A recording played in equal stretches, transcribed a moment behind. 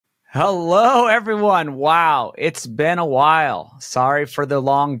Hello, everyone. Wow, it's been a while. Sorry for the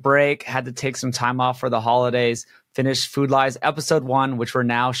long break. Had to take some time off for the holidays. Finished Food Lies episode 1, which we're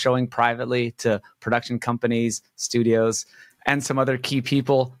now showing privately to production companies, studios, and some other key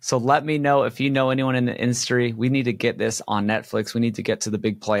people. So let me know if you know anyone in the industry. We need to get this on Netflix. We need to get to the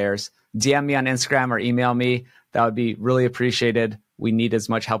big players. DM me on Instagram or email me. That would be really appreciated. We need as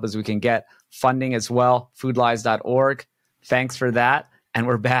much help as we can get. Funding as well, foodlies.org. Thanks for that. And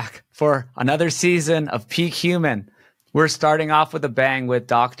we're back for another season of Peak Human. We're starting off with a bang with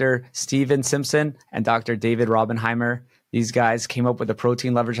Dr. Steven Simpson and Dr. David Raubenheimer. These guys came up with the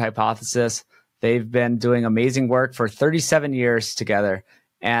protein leverage hypothesis. They've been doing amazing work for 37 years together.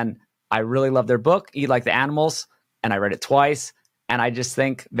 And I really love their book, Eat Like the Animals. And I read it twice. And I just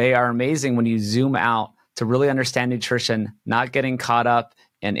think they are amazing when you zoom out to really understand nutrition, not getting caught up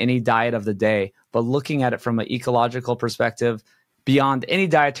in any diet of the day, but looking at it from an ecological perspective. Beyond any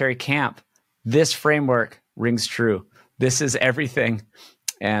dietary camp, this framework rings true. This is everything.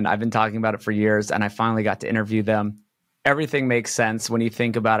 And I've been talking about it for years, and I finally got to interview them. Everything makes sense when you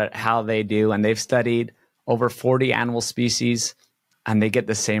think about it, how they do. And they've studied over 40 animal species, and they get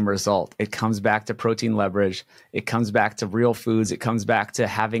the same result. It comes back to protein leverage. It comes back to real foods. It comes back to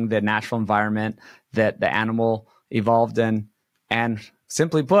having the natural environment that the animal evolved in. And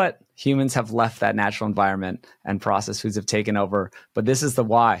simply put, humans have left that natural environment and processed foods have taken over. But this is the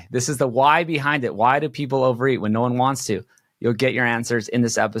why. This is the why behind it. Why do people overeat when no one wants to? You'll get your answers in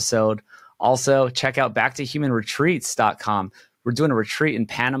this episode. Also, check out backtohumanretreats.com. We're doing a retreat in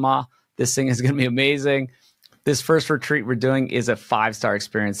Panama. This thing is going to be amazing. This first retreat we're doing is a 5-star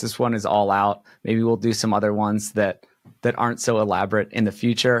experience. This one is all out. Maybe we'll do some other ones that aren't so elaborate in the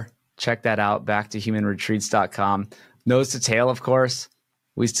future. Check that out, backtohumanretreats.com. Nose to tail, of course.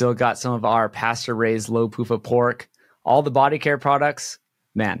 We still got some of our pasture-raised low PUFA pork. All the body care products,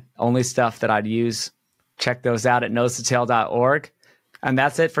 man, only stuff that I'd use. Check those out at nosetotale.org. And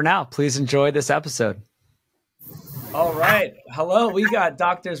that's it for now. Please enjoy this episode. All right. Hello. We got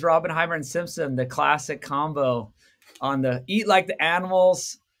Doctors Raubenheimer and Simpson, the classic combo on the Eat Like the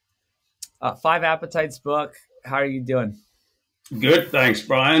Animals, 5 Appetites book. How are you doing? Good. Thanks,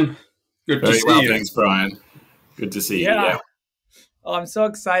 Brian. Good to see you. Thanks, Brian. Good to see you. Yeah. Oh, I'm so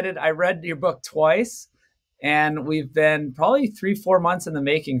excited. I read your book twice, and we've been probably 3-4 months in the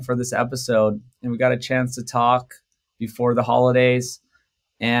making for this episode, and we got a chance to talk before the holidays.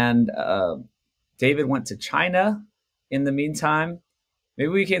 And David went to China in the meantime. Maybe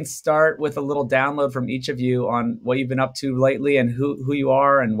we can start with a little download from each of you on what you've been up to lately and who you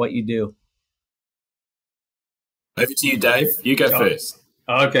are and what you do. Over to you, Dave. You go first.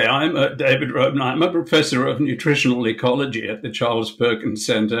 Okay, I'm David Raubenheimer. I'm a professor of nutritional ecology at the Charles Perkins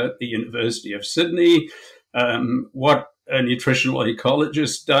Centre at the University of Sydney. What a nutritional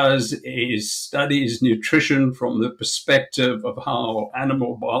ecologist does is studies nutrition from the perspective of how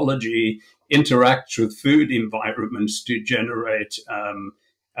animal biology interacts with food environments to generate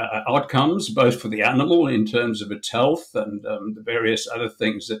outcomes, both for the animal in terms of its health and the various other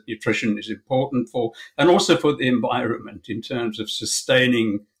things that nutrition is important for, and also for the environment in terms of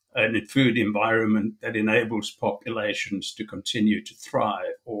sustaining a food environment that enables populations to continue to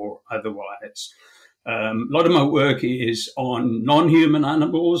thrive or otherwise. A lot of my work is on non-human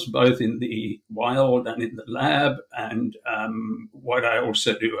animals, both in the wild and in the lab. And what I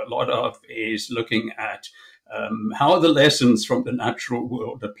also do a lot of is looking at how the lessons from the natural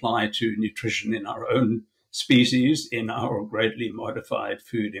world apply to nutrition in our own species, in our greatly modified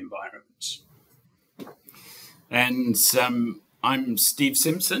food environments. And I'm Steve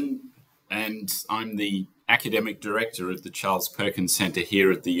Simpson, and I'm the academic director of the Charles Perkins Centre here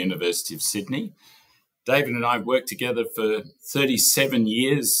at the University of Sydney. David and I worked together for 37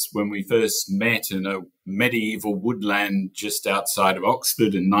 years when we first met in a medieval woodland just outside of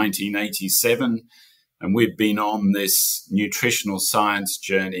Oxford in 1987. And we've been on this nutritional science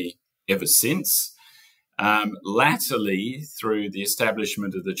journey ever since. Latterly, through the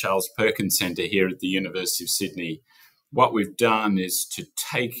establishment of the Charles Perkins Centre here at the University of Sydney, what we've done is to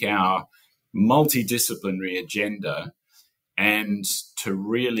take our multidisciplinary agenda and to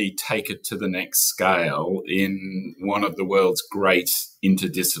really take it to the next scale in one of the world's great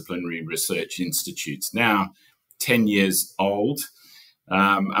interdisciplinary research institutes. Now 10 years old,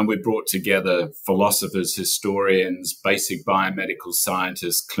 and we brought together philosophers, historians, basic biomedical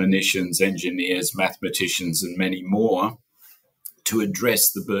scientists, clinicians, engineers, mathematicians, and many more to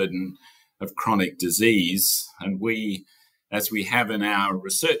address the burden of chronic disease. And we, as we have in our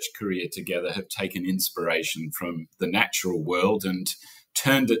research career together, have taken inspiration from the natural world and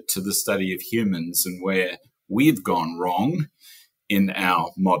turned it to the study of humans. And where we've gone wrong in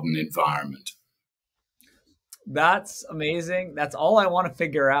our modern environment. That's amazing. That's all I want to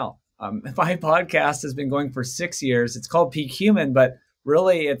figure out. My podcast has been going for 6 years. It's called Peak Human, but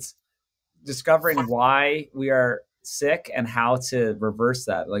really it's discovering why we are sick and how to reverse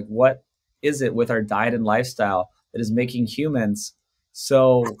that. Like, what is it with our diet and lifestyle that is making humans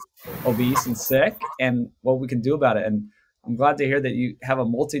so obese and sick, and what we can do about it? And I'm glad to hear that you have a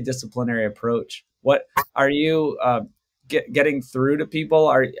multidisciplinary approach. What are you getting through to people?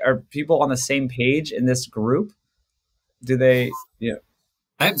 Are people on the same page in this group? Do they? Yeah.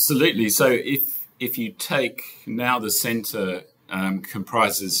 Absolutely. So if you take now, the centre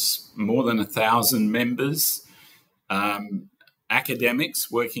comprises more than 1,000 members,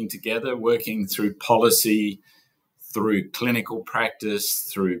 academics working together, working through policy, through clinical practice,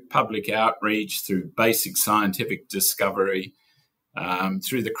 through public outreach, through basic scientific discovery,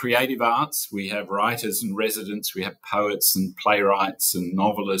 through the creative arts. We have writers and residents, we have poets and playwrights and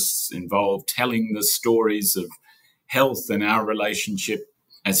novelists involved, telling the stories of health and our relationship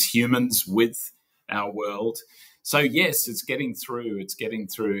as humans with our world. So yes, it's getting through. It's getting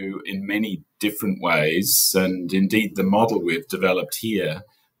through in many different ways. And indeed, the model we've developed here,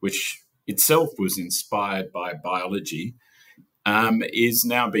 which itself was inspired by biology, is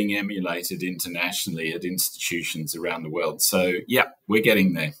now being emulated internationally at institutions around the world. So yeah, we're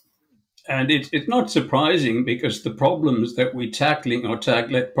getting there. And it's not surprising, because the problems that we're tackling are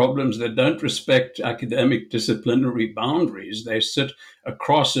problems that don't respect academic disciplinary boundaries. They sit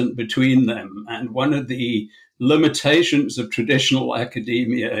across and between them. And one of the limitations of traditional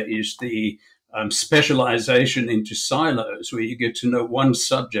academia is the specialization into silos, where you get to know one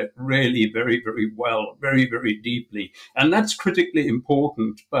subject really very, very well, very, very deeply. And that's critically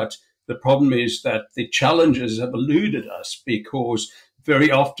important. But the problem is that the challenges have eluded us, because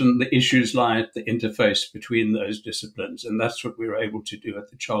very often the issues lie at the interface between those disciplines. And that's what we're able to do at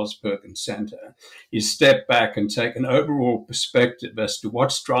the Charles Perkins Center, is step back and take an overall perspective as to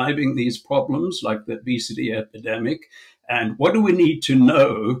what's driving these problems, like the obesity epidemic, and what do we need to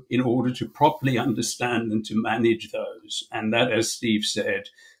know in order to properly understand and to manage those. And that, as Steve said,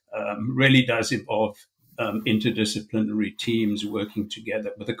 really does involve interdisciplinary teams working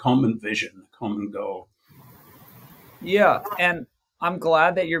together with a common vision, a common goal. Yeah, and I'm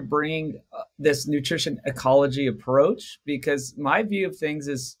glad that you're bringing this nutrition ecology approach, because my view of things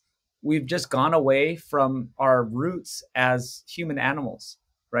is we've just gone away from our roots as human animals,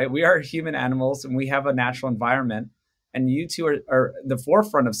 right? We are human animals and we have a natural environment. And you two are the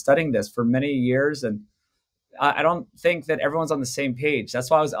forefront of studying this for many years. And I don't think that everyone's on the same page. That's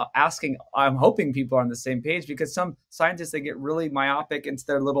why I was asking, I'm hoping people are on the same page, because some scientists, they get really myopic into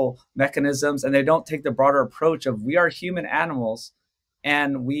their little mechanisms and they don't take the broader approach of we are human animals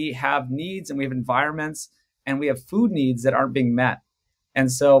and we have needs and we have environments and we have food needs that aren't being met.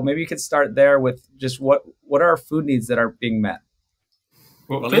 And so maybe you could start there with just what are our food needs that are being met?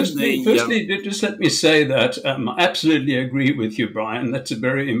 Well, firstly, just let me say that I absolutely agree with you, Brian. That's a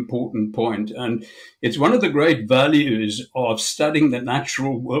very important point. And it's one of the great values of studying the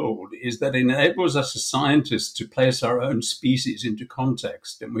natural world, is that it enables us as scientists to place our own species into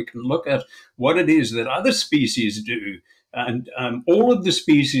context. And we can look at what it is that other species do. And all of the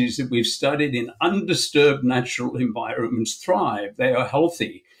species that we've studied in undisturbed natural environments thrive. They are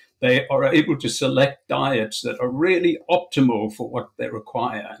healthy. They are able to select diets that are really optimal for what they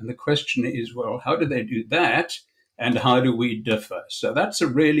require. And the question is, well, how do they do that? And how do we differ? So that's a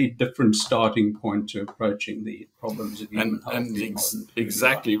really different starting point to approaching the problems of human health. And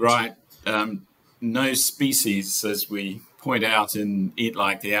exactly right. No species, as we point out in Eat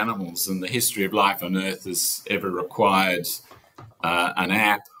Like the Animals, and the history of life on Earth has ever required an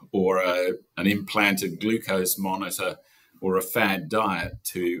app or an implanted glucose monitor or a fad diet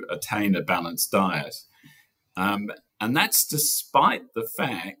to attain a balanced diet. And that's despite the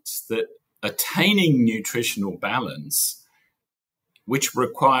fact that attaining nutritional balance, which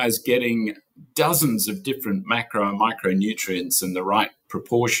requires getting dozens of different macro and micronutrients in the right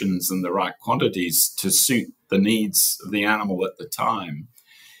proportions and the right quantities to suit the needs of the animal at the time,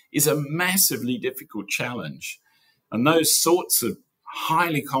 is a massively difficult challenge. And those sorts of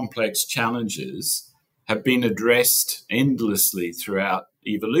highly complex challenges have been addressed endlessly throughout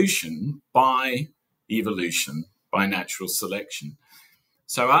evolution, by natural selection.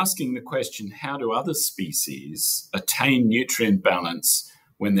 So asking the question, how do other species attain nutrient balance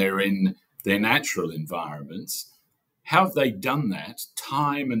when they're in their natural environments? How have they done that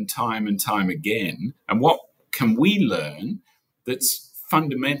time and time and time again? And what can we learn that's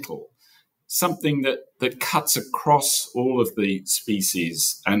fundamental? Something that cuts across all of the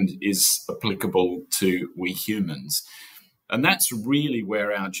species and is applicable to we humans. And that's really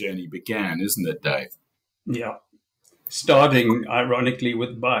where our journey began, isn't it, Dave? Yeah. Starting, ironically,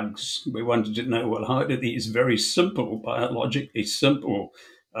 with bugs. We wanted to know, well, how do these very simple, biologically simple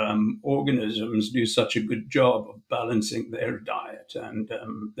organisms do such a good job of balancing their diet? And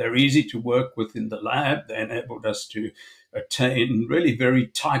they're easy to work with in the lab. They enabled us to attain really very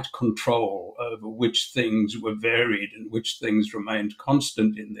tight control over which things were varied and which things remained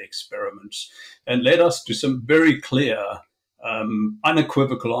constant in the experiments, and led us to some very clear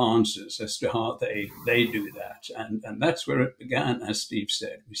unequivocal answers as to how they do that. And that's where it began, as Steve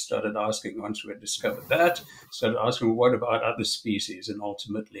said. We started asking, once we had discovered that, started asking, well, what about other species and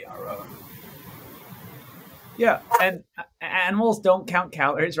ultimately our own? Yeah, and animals don't count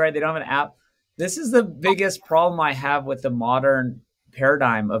calories, right? They don't have an app. This is the biggest problem I have with the modern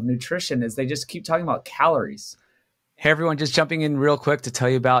paradigm of nutrition is they just keep talking about calories. Hey, everyone, just jumping in real quick to tell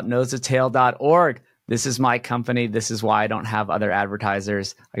you about nosetotail.org. This is my company. This is why I don't have other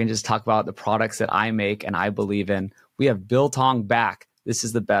advertisers. I can just talk about the products that I make and I believe in. We have Biltong Back. This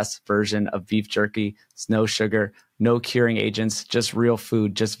is the best version of beef jerky. It's no sugar, no curing agents, just real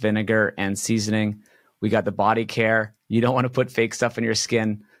food, just vinegar and seasoning. We got the body care. You don't want to put fake stuff in your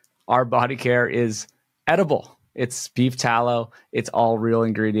skin. Our body care is edible. It's beef tallow. It's all real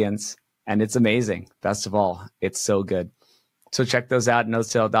ingredients and it's amazing. Best of all, it's so good. So check those out at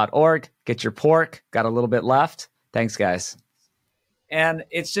nosetail.org. Get your pork. Got a little bit left. Thanks, guys. And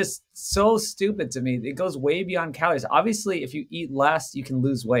it's just so stupid to me. It goes way beyond calories. Obviously, if you eat less, you can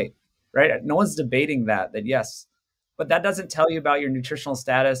lose weight, right? No one's debating that yes. But that doesn't tell you about your nutritional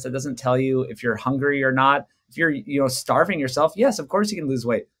status. That doesn't tell you if you're hungry or not. If you're starving yourself, yes, of course you can lose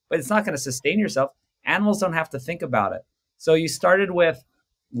weight, but it's not going to sustain yourself. Animals don't have to think about it. So you started with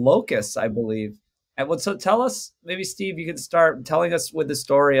locusts, I believe. And so tell us, maybe Steve, you could start telling us with the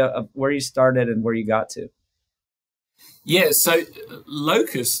story of where you started and where you got to. Yeah, so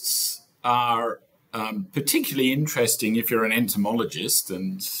locusts are particularly interesting if you're an entomologist,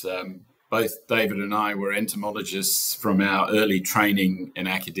 and both David and I were entomologists from our early training in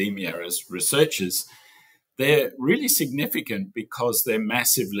academia as researchers. They're really significant because they're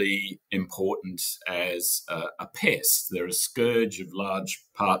massively important as a pest. They're a scourge of large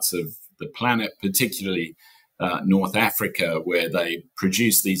parts of the planet, particularly North Africa, where they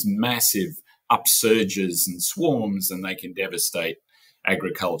produce these massive upsurges and swarms, and they can devastate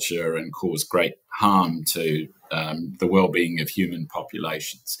agriculture and cause great harm to the well-being of human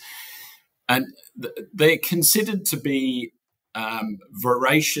populations. And they're considered to be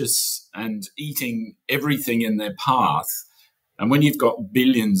voracious and eating everything in their path. And when you've got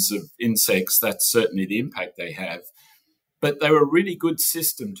billions of insects, that's certainly the impact they have. But they were a really good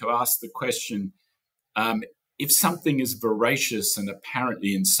system to ask the question, if something as voracious and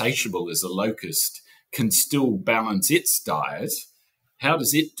apparently insatiable as a locust can still balance its diet, how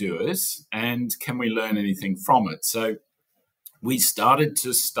does it do it? And can we learn anything from it? So we started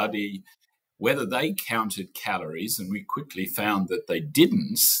to study whether they counted calories, and we quickly found that they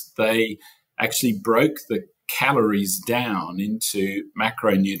didn't. They actually broke the calories down into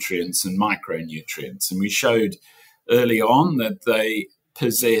macronutrients and micronutrients. And we showed early on that they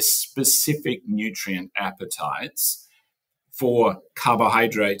possess specific nutrient appetites for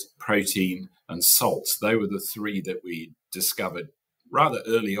carbohydrate, protein, and salt. They were the three that we discovered rather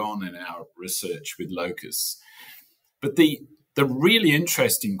early on in our research with locusts. But the really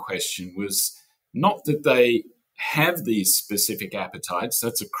interesting question was not that they have these specific appetites.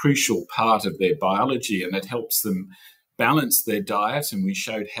 That's a crucial part of their biology, and it helps them balance their diet. And we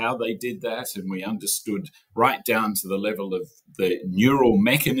showed how they did that, and we understood right down to the level of the neural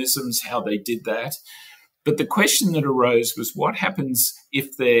mechanisms how they did that. But the question that arose was, what happens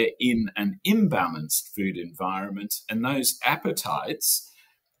if they're in an imbalanced food environment and those appetites,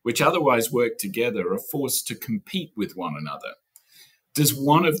 which otherwise work together, are forced to compete with one another? Does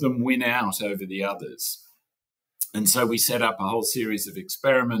one of them win out over the others? And so we set up a whole series of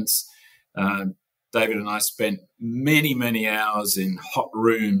experiments. David and I spent many, many hours in hot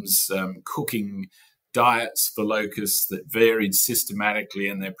rooms cooking diets for locusts that varied systematically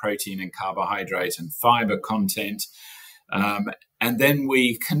in their protein and carbohydrate and fiber content. And then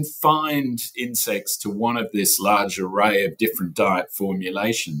we confined insects to one of this large array of different diet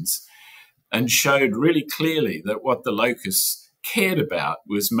formulations and showed really clearly that what the locusts cared about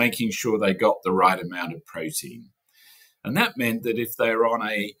was making sure they got the right amount of protein. And that meant that if they were on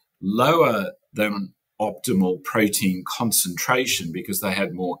a lower than optimal protein concentration because they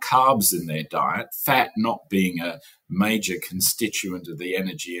had more carbs in their diet, fat not being a major constituent of the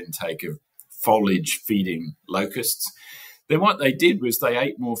energy intake of foliage feeding locusts, then what they did was they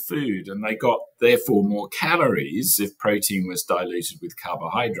ate more food and they got, therefore, more calories if protein was diluted with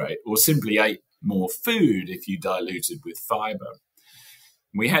carbohydrate, or simply ate more food if you diluted with fiber.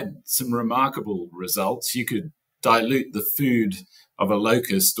 We had some remarkable results. You could dilute the food of a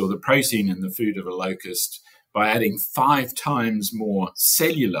locust, or the protein in the food of a locust, by adding 5 times more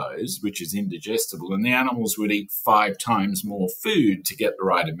cellulose, which is indigestible, and the animals would eat 5 times more food to get the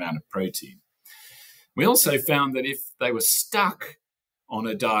right amount of protein. We also found that if they were stuck on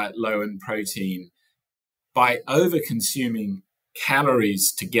a diet low in protein, by over-consuming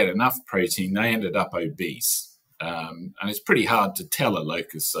calories to get enough protein, they ended up obese. And it's pretty hard to tell a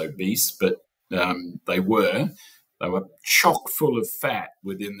locust's obese, but they were. They were chock full of fat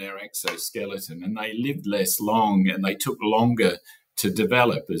within their exoskeleton, and they lived less long, and they took longer to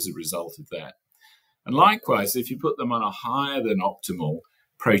develop as a result of that. And likewise, if you put them on a higher than optimal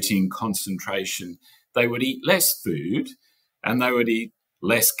protein concentration, they would eat less food and they would eat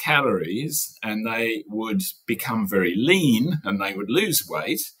less calories, and they would become very lean and they would lose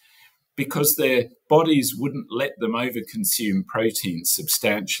weight because their bodies wouldn't let them overconsume protein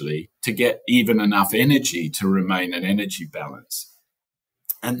substantially to get even enough energy to remain an energy balance.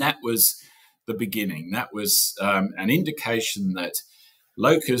 And that was the beginning. That was an indication that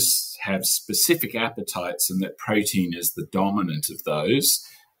locusts have specific appetites and that protein is the dominant of those,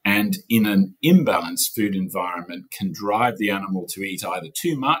 and in an imbalanced food environment can drive the animal to eat either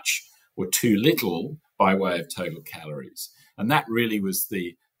too much or too little by way of total calories. And that really was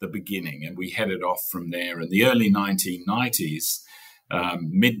the beginning, and we headed off from there in the early 1990s,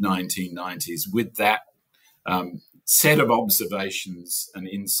 mid-1990s. With that set of observations and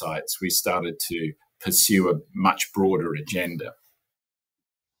insights, we started to pursue a much broader agenda.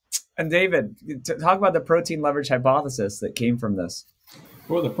 And David, talk about the protein leverage hypothesis that came from this.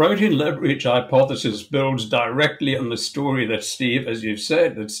 Well, the protein leverage hypothesis builds directly on the story that Steve, as you've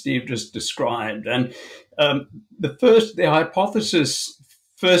said, that Steve just described. And the hypothesis,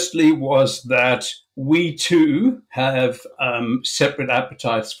 firstly, was that we too have separate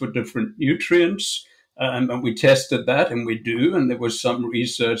appetites for different nutrients. And we tested that, and we do. And there was some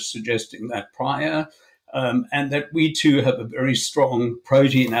research suggesting that prior. And that we too have a very strong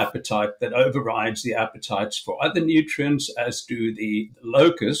protein appetite that overrides the appetites for other nutrients, as do the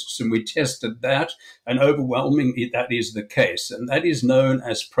locusts. And we tested that, and overwhelmingly that is the case. And that is known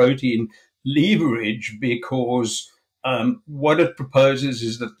as protein leverage, because what it proposes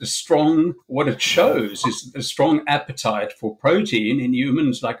is that what it shows is that the strong appetite for protein in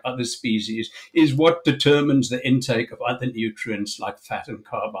humans, like other species, is what determines the intake of other nutrients like fat and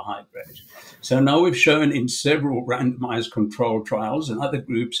carbohydrate. So now we've shown in several randomized control trials, and other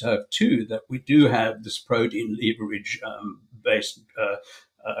groups have too, that we do have this protein leverage based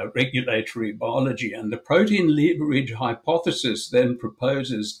regulatory biology. And the protein leverage hypothesis then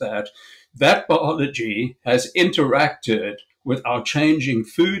proposes that biology has interacted with our changing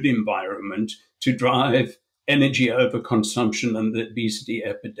food environment to drive energy overconsumption and the obesity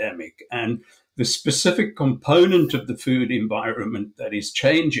epidemic. And the specific component of the food environment that is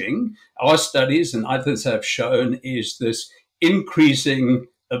changing, our studies and others have shown, is this increasing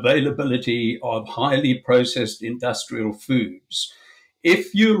availability of highly processed industrial foods.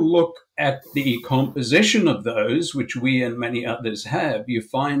 If you look at the composition of those, which we and many others have, you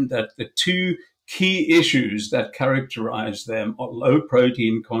find that the two key issues that characterize them are low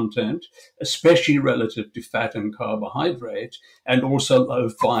protein content, especially relative to fat and carbohydrate, and also low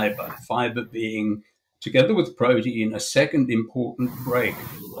fiber, fiber being, together with protein, a second important brake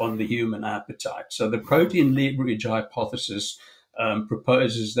on the human appetite. So the protein leverage hypothesis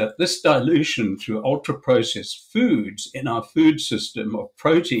proposes that this dilution through ultra-processed foods in our food system of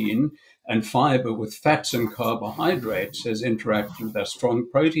protein and fiber with fats and carbohydrates has interacted with our strong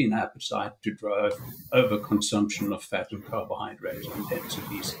protein appetite to drive overconsumption of fat and carbohydrates and hence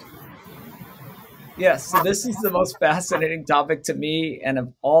obesity. Yes, so this is the most fascinating topic to me. And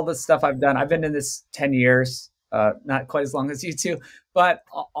of all the stuff I've done, I've been in this 10 years, not quite as long as you two, but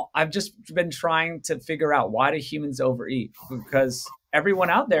I've just been trying to figure out, why do humans overeat? Because everyone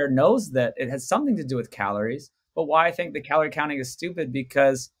out there knows that it has something to do with calories. But why I think the calorie counting is stupid,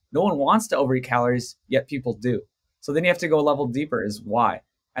 because no one wants to overeat calories, yet people do. So then you have to go a level deeper, is why.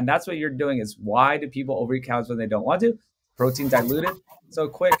 And that's what you're doing, is why do people overeat calories when they don't want to? Protein diluted. So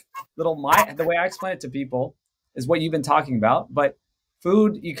quick little, the way I explain it to people is what you've been talking about. But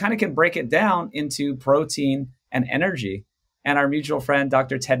food, you kind of can break it down into protein and energy. And our mutual friend,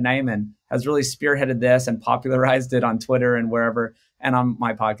 Dr. Ted Naiman, has really spearheaded this and popularized it on Twitter and wherever, and on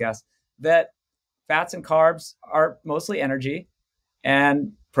my podcast, that fats and carbs are mostly energy,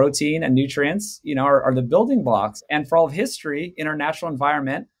 and protein and nutrients, are the building blocks. And for all of history, in our natural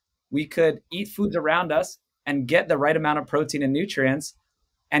environment, we could eat foods around us and get the right amount of protein and nutrients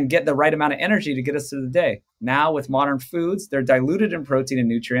and get the right amount of energy to get us through the day. Now with modern foods, they're diluted in protein and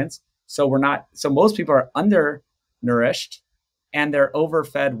nutrients. So most people are undernourished and they're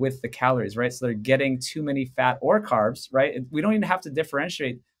overfed with the calories, right? So they're getting too many fat or carbs, right? We don't even have to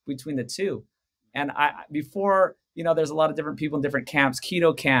differentiate between the two. And before, there's a lot of different people in different camps,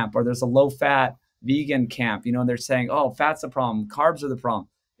 keto camp, or there's a low fat vegan camp, and they're saying, oh, fat's the problem, carbs are the problem.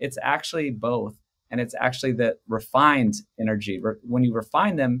 It's actually both. And it's actually the refined energy. When you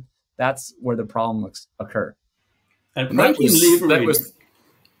refine them, that's where the problems occur. And protein leverage.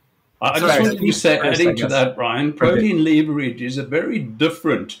 I just wanted to say, adding to that, Brian, protein leverage is a very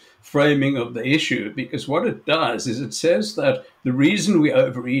different framing of the issue, because what it does is it says that the reason we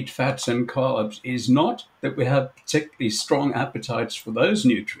overeat fats and carbs is not that we have particularly strong appetites for those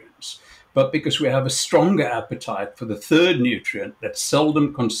nutrients, but because we have a stronger appetite for the third nutrient that's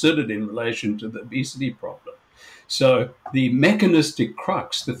seldom considered in relation to the obesity problem. So the mechanistic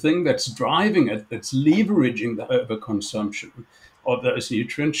crux, the thing that's driving it, that's leveraging the overconsumption of those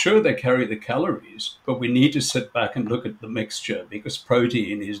nutrients, sure, they carry the calories, but we need to sit back and look at the mixture, because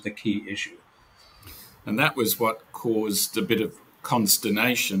protein is the key issue. And that was what caused a bit of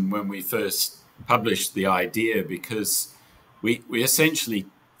consternation when we first published the idea, because we essentially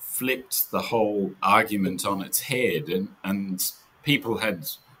flipped the whole argument on its head, and people had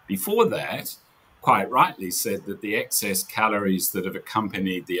before that quite rightly said that the excess calories that have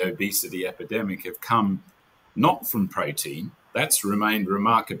accompanied the obesity epidemic have come not from protein. That's remained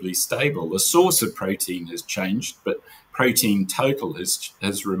remarkably stable. The source of protein has changed, but protein total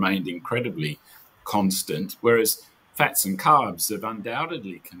has remained incredibly constant, whereas fats and carbs have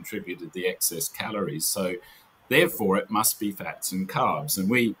undoubtedly contributed the excess calories. So therefore, it must be fats and carbs. And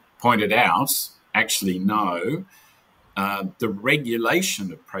we pointed out, actually, no, the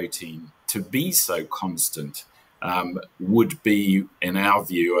regulation of protein to be so constant would be, in our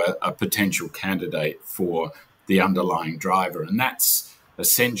view, a potential candidate for the underlying driver. And that's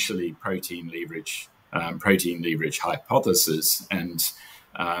essentially protein leverage hypothesis. And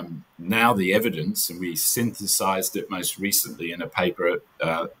now the evidence, and we synthesized it most recently in a paper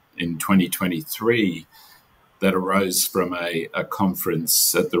in 2023 that arose from a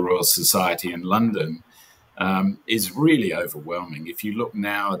conference at the Royal Society in London, is really overwhelming. If you look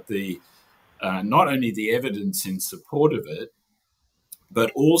now at the not only the evidence in support of it, but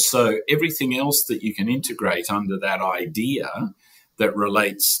also everything else that you can integrate under that idea that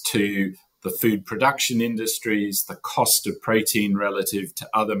relates to the food production industries, the cost of protein relative to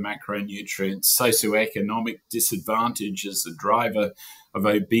other macronutrients, socioeconomic disadvantage as a driver of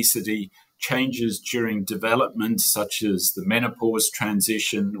obesity, changes during development, such as the menopause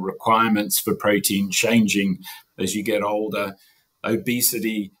transition, requirements for protein changing as you get older,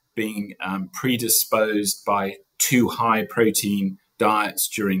 obesity being predisposed by too high protein diets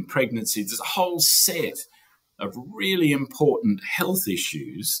during pregnancy. There's a whole set of really important health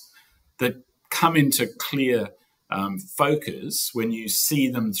issues that come into clear focus when you see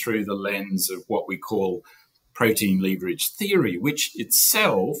them through the lens of what we call protein leverage theory, which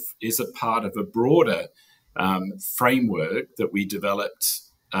itself is a part of a broader framework that we developed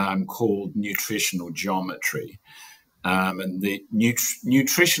called nutritional geometry. And the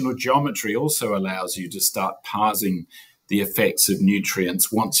nutritional geometry also allows you to start parsing the effects of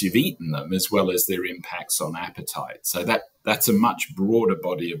nutrients once you've eaten them, as well as their impacts on appetite. So that's a much broader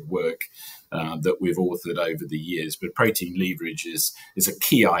body of work that we've authored over the years. But protein leverage is a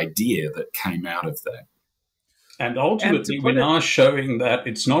key idea that came out of that. And ultimately, we're now showing that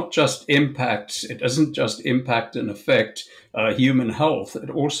it's not just impacts, it doesn't just impact and affect human health,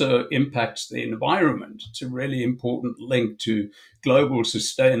 it also impacts the environment. It's a really important link to global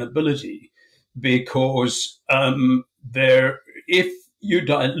sustainability, because if you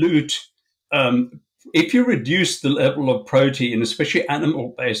dilute, if you reduce the level of protein, especially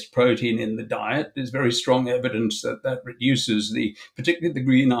animal-based protein in the diet, there's very strong evidence that that reduces particularly the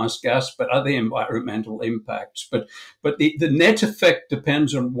greenhouse gas, but other environmental impacts. But the net effect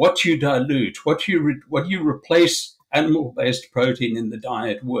depends on what you dilute, what you replace animal-based protein in the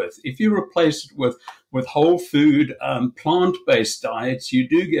diet with. If you replace it with whole food, plant-based diets, you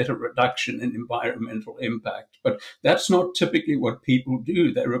do get a reduction in environmental impact. But that's not typically what people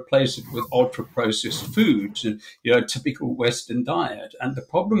do. They replace it with ultra-processed foods, and typical Western diet. And the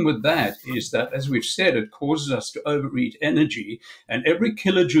problem with that is that, as we've said, it causes us to overeat energy. And every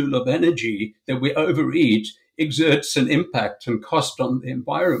kilojoule of energy that we overeat exerts an impact and cost on the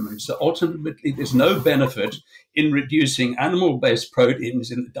environment. So ultimately, there's no benefit in reducing animal-based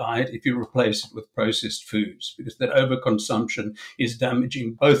proteins in the diet if you replace it with processed foods, because that overconsumption is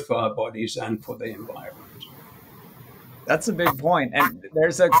damaging both for our bodies and for the environment. That's a big point. And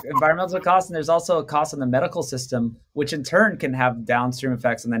there's an environmental cost, and there's also a cost in the medical system, which in turn can have downstream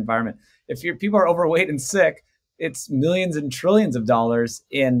effects on the environment. If people are overweight and sick, it's millions and trillions of dollars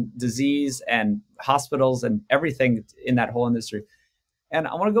in disease and hospitals and everything in that whole industry. And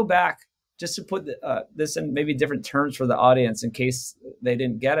I want to go back just to put this in maybe different terms for the audience in case they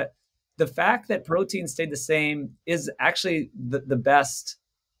didn't get it. The fact that protein stayed the same is actually the best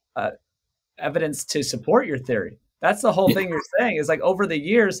evidence to support your theory. That's the whole thing you're saying is like over the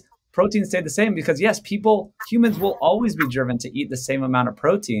years, protein stayed the same because yes, humans will always be driven to eat the same amount of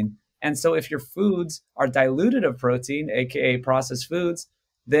protein. And so if your foods are diluted of protein, AKA processed foods,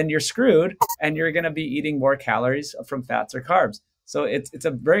 then you're screwed and you're going to be eating more calories from fats or carbs. So it's a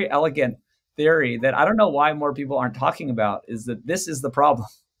very elegant theory that I don't know why more people aren't talking about, is that this is the problem.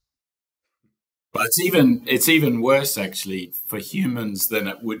 But it's even worse actually for humans than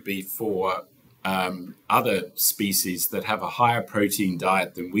it would be for other species that have a higher protein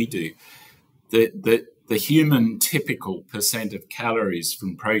diet than we do. The human typical percent of calories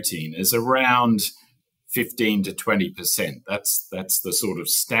from protein is around 15 to 20%. That's the sort of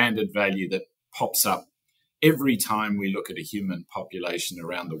standard value that pops up every time we look at a human population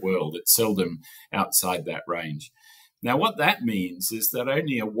around the world. It's seldom outside that range. Now, what that means is that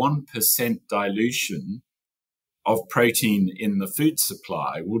only a 1% dilution of protein in the food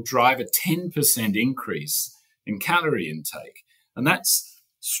supply will drive a 10% increase in calorie intake. And that's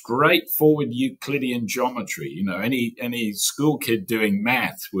straightforward Euclidean geometry. You know, any school kid doing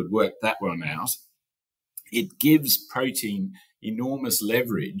math would work that one out. It gives protein enormous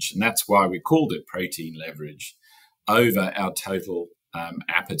leverage, and that's why we called it protein leverage, over our total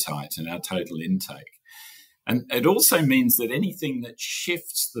appetite and our total intake. And it also means that anything that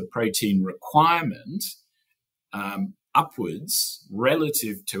shifts the protein requirement upwards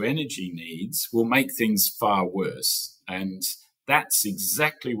relative to energy needs will make things far worse. And that's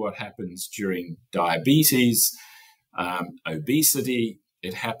exactly what happens during diabetes, obesity.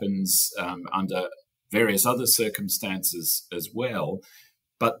 It happens under various other circumstances as well.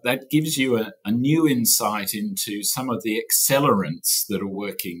 But that gives you a new insight into some of the accelerants that are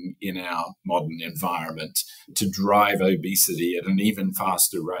working in our modern environment to drive obesity at an even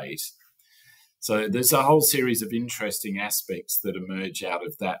faster rate. So there's a whole series of interesting aspects that emerge out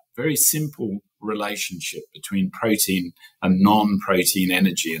of that very simple relationship between protein and non-protein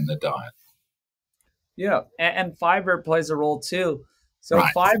energy in the diet. Yeah, and fiber plays a role too. So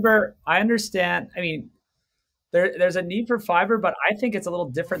right. Fiber, I understand. I mean, there's a need for fiber, but I think it's a little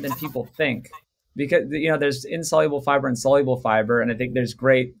different than people think, because there's insoluble fiber and soluble fiber, and I think there's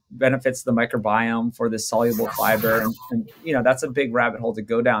great benefits to the microbiome for this soluble fiber, and that's a big rabbit hole to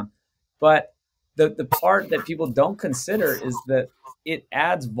go down. But the part that people don't consider is that it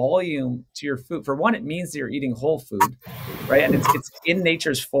adds volume to your food. For one, it means that you're eating whole food, right? And it's in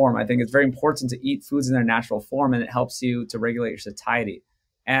nature's form. I think it's very important to eat foods in their natural form, and it helps you to regulate your satiety.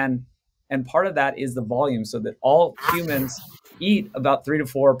 And part of that is the volume, so that all humans eat about 3 to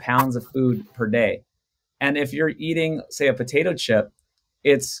 4 pounds of food per day. And if you're eating, say, a potato chip,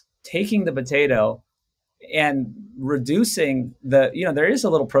 it's taking the potato and reducing there is a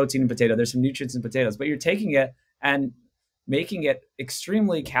little protein in potato. There's some nutrients in potatoes, but you're taking it and making it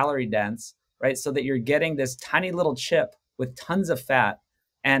extremely calorie dense, right? So that you're getting this tiny little chip with tons of fat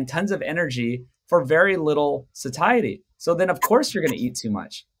and tons of energy for very little satiety. So then, of course, you're going to eat too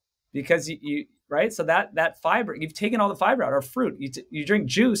much because you right? So that fiber, you've taken all the fiber out. Or fruit, you drink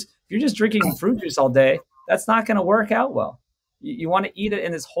juice. If you're just drinking fruit juice all day, that's not going to work out well. You want to eat it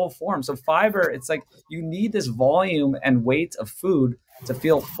in its whole form. So fiber, it's like you need this volume and weight of food to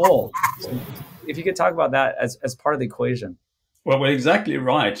feel full. So if you could talk about that as part of the equation. Well, we're exactly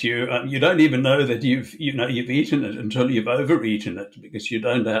right. You don't even know that you've eaten it until you've overeaten it, because you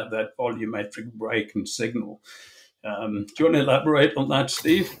don't have that volumetric break and signal. Do you want to elaborate on that,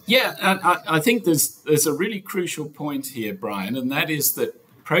 Steve? Yeah, I think there's a really crucial point here, Brian, and that is that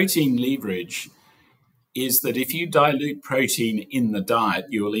protein leverage is that if you dilute protein in the diet,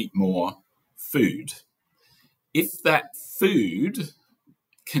 you will eat more food. If that food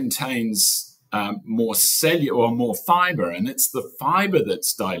contains more cellular or more fiber, and it's the fiber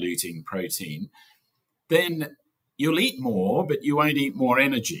that's diluting protein, then you'll eat more, but you won't eat more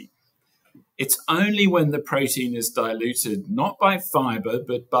energy. It's only when the protein is diluted, not by fiber,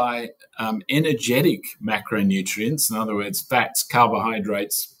 but by energetic macronutrients, in other words, fats,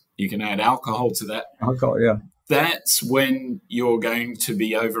 carbohydrates. You can add alcohol to that. Alcohol, yeah. that's when you're going to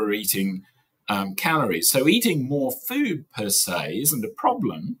be overeating calories. So eating more food per se isn't a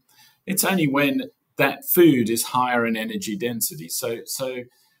problem. It's only when that food is higher in energy density. So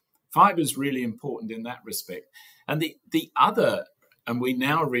fiber is really important in that respect. And the other, and we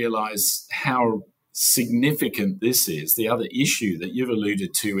now realize how significant this is, the other issue that you've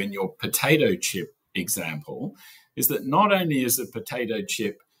alluded to in your potato chip example, is that not only is a potato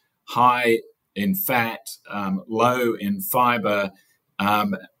chip high in fat, low in fiber,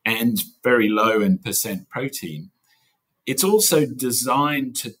 and very low in percent protein, it's also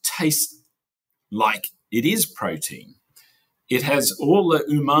designed to taste like it is protein. It has all the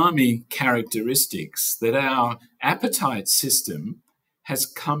umami characteristics that our appetite system has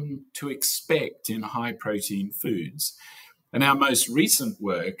come to expect in high protein foods. And our most recent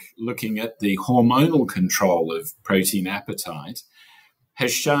work, looking at the hormonal control of protein appetite,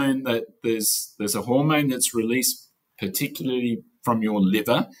 has shown that there's a hormone that's released particularly from your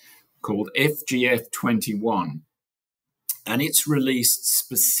liver called FGF21. And it's released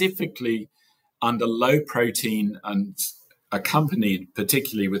specifically under low protein and accompanied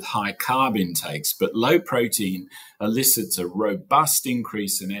particularly with high carb intakes. But low protein elicits a robust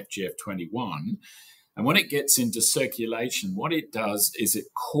increase in FGF21. And when it gets into circulation, what it does is it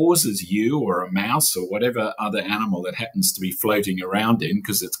causes you or a mouse or whatever other animal that happens to be floating around in,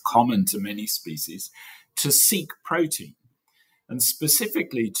 because it's common to many species, to seek protein, and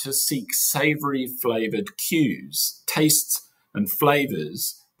specifically to seek savory flavored cues, tastes and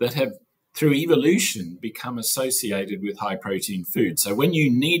flavors that have, through evolution, become associated with high protein food. So when you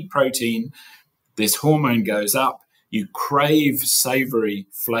need protein, this hormone goes up. You crave savory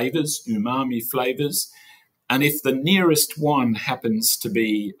flavors, umami flavors. And if the nearest one happens to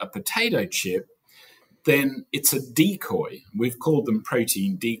be a potato chip, then it's a decoy. We've called them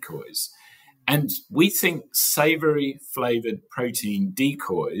protein decoys. And we think savory flavored protein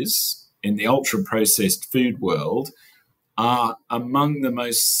decoys in the ultra-processed food world are among the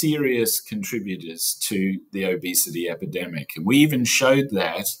most serious contributors to the obesity epidemic. And we even showed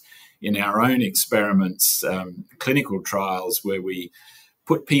that in our own experiments, clinical trials, where we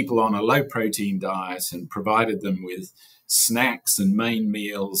put people on a low-protein diet and provided them with snacks and main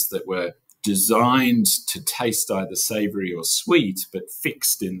meals that were designed to taste either savory or sweet, but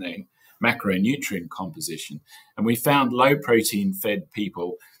fixed in their macronutrient composition. And we found low-protein fed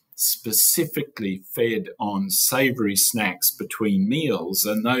people specifically fed on savory snacks between meals,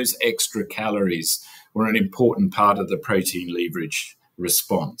 and those extra calories were an important part of the protein leverage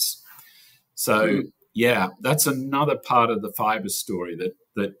response. So, yeah, that's another part of the fiber story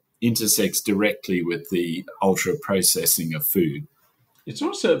that intersects directly with the ultra-processing of food. It's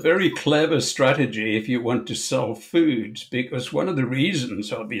also a very clever strategy if you want to sell foods, because one of the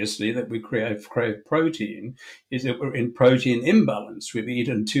reasons, obviously, that we crave protein is that we're in protein imbalance. We've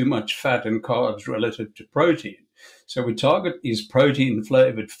eaten too much fat and carbs relative to protein. So we target these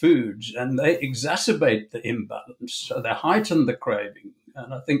protein-flavored foods, and they exacerbate the imbalance. So they heighten the craving.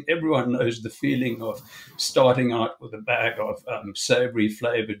 And I think everyone knows the feeling of starting out with a bag of savory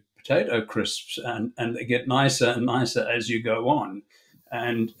flavored potato crisps, and they get nicer and nicer as you go on.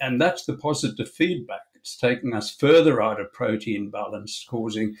 And that's the positive feedback. It's taking us further out of protein balance,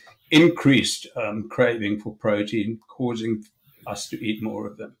 causing increased craving for protein, causing us to eat more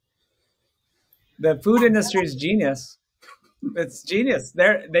of them. The food industry is genius. It's genius.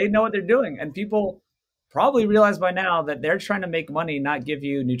 They know what they're doing. And people probably realize by now that they're trying to make money, not give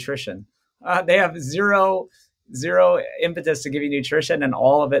you nutrition. They have zero impetus to give you nutrition, and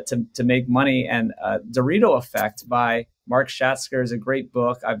all of it to make money. And Dorito Effect by Mark Schatzker is a great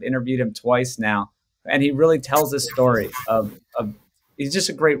book. I've interviewed him twice now, and he really tells this story of he's just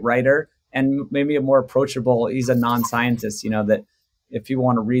a great writer, and maybe a more approachable. He's a non-scientist, that if you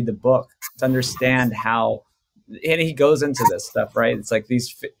want to read the book to understand how, and he goes into this stuff, right? It's like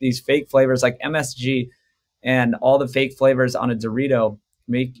these fake flavors like MSG and all the fake flavors on a Dorito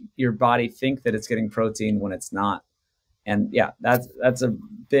make your body think that it's getting protein when it's not. And yeah, that's a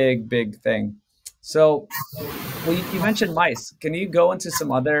big, big thing. So, well, you mentioned mice. Can you go into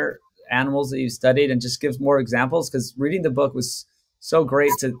some other animals that you studied and just give more examples? Because reading the book was so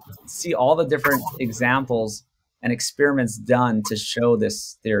great to see all the different examples and experiments done to show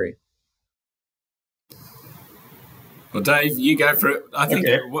this theory. Well, Dave, you go for it. I think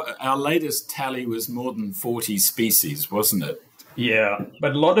our latest tally was more than 40 species, wasn't it? Yeah,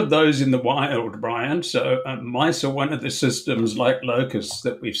 but a lot of those in the wild, Brian. So mice are one of the systems like locusts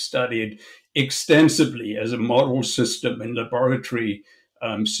that we've studied extensively as a model system in laboratory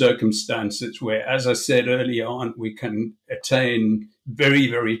circumstances where, as I said earlier on, we can attain very,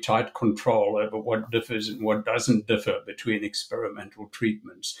 very tight control over what differs and what doesn't differ between experimental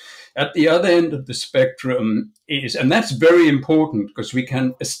treatments. At the other end of the spectrum is, and that's very important because we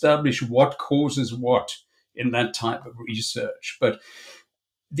can establish what causes what in that type of research. But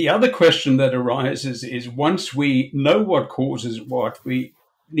the other question that arises is, once we know what causes what, we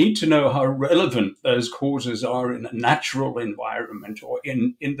need to know how relevant those causes are in a natural environment or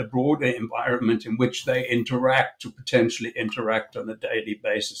in the broader environment in which they interact or potentially interact on a daily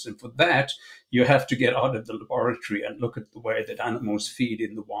basis. And for that, you have to get out of the laboratory and look at the way that animals feed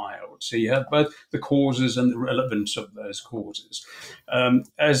in the wild. So you have both the causes and the relevance of those causes.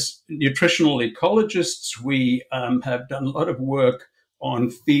 As nutritional ecologists, we have done a lot of work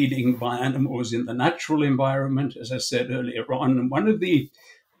on feeding by animals in the natural environment, as I said earlier on. And one of the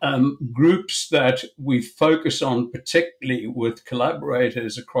groups that we focus on, particularly with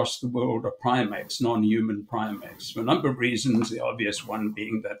collaborators across the world, are primates, non-human primates, for a number of reasons. The obvious one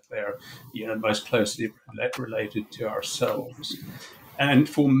being that they're most closely related to ourselves. And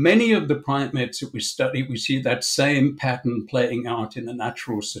for many of the primates that we study, we see that same pattern playing out in a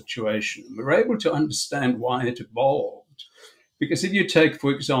natural situation. We're able to understand why it evolved. Because if you take,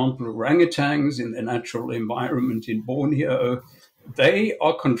 for example, orangutans in the natural environment in Borneo, they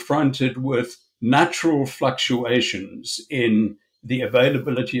are confronted with natural fluctuations in the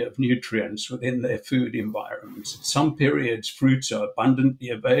availability of nutrients within their food environments. At some periods, fruits are abundantly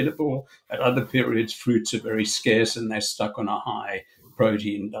available. At other periods, fruits are very scarce and they're stuck on a high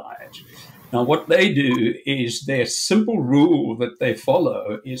protein diet. Now, what they do is their simple rule that they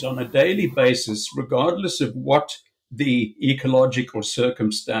follow is on a daily basis, regardless of what the ecological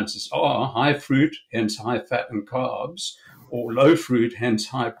circumstances are, high fruit, hence high fat and carbs, or low fruit, hence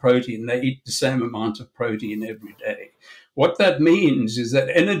high protein, they eat the same amount of protein every day. What that means is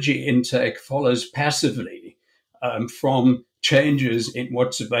that energy intake follows passively from changes in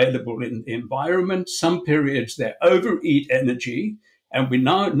what's available in the environment. Some periods they overeat energy, and we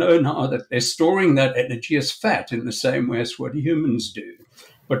now know that they're storing that energy as fat in the same way as what humans do.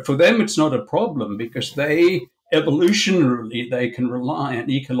 But for them, it's not a problem because evolutionarily, they can rely and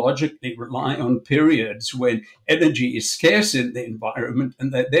ecologically rely on periods when energy is scarce in the environment,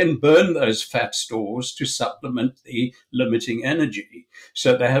 and they then burn those fat stores to supplement the limiting energy.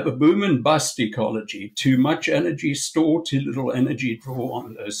 So they have a boom and bust ecology: too much energy stored, too little energy draw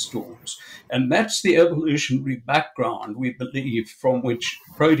on those stores. And that's the evolutionary background, we believe, from which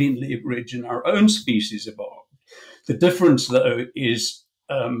protein leverage in our own species evolved. The difference, though, is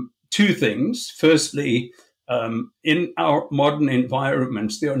two things. Firstly, in our modern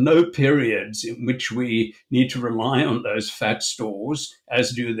environments, there are no periods in which we need to rely on those fat stores,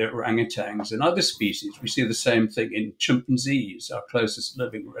 as do the orangutans and other species. We see the same thing in chimpanzees, our closest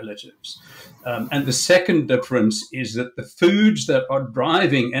living relatives. And the second difference is that the foods that are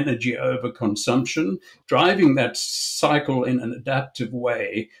driving energy overconsumption, driving that cycle in an adaptive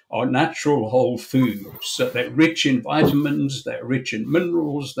way, are natural whole foods. So they're rich in vitamins, they're rich in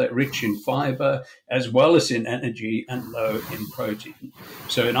minerals, they're rich in fiber, as well as in energy, and low in protein.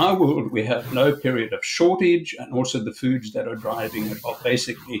 So in our world, we have no period of shortage, and also the foods that are driving it are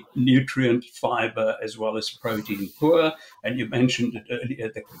basically nutrient, fiber, as well as protein poor. And you mentioned it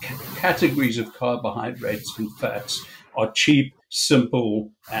earlier, the categories of carbohydrates and fats are cheap,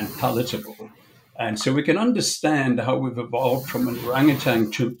 simple, and palatable. And so we can understand how we've evolved from an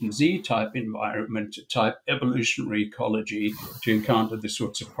orangutan chimpanzee type environment, type evolutionary ecology, to encounter the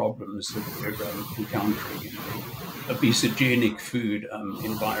sorts of problems that we're encountering in the obesogenic food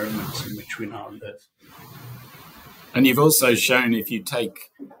environments in which we now live. And you've also shown if you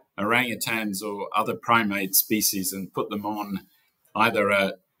take orangutans or other primate species and put them on either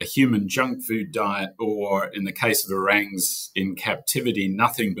a human junk food diet, or in the case of orangs in captivity,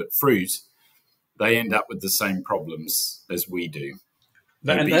 nothing but fruit, they end up with the same problems as we do.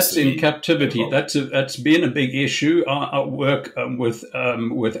 And that's in captivity. That's been a big issue. Our work with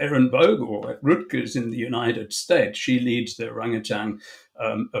Erin Bogle at Rutgers in the United States. She leads the orangutan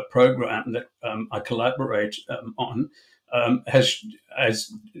a program that I collaborate on.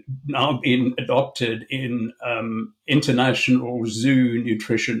 Has now been adopted in international zoo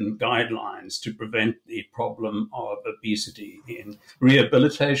nutrition guidelines to prevent the problem of obesity in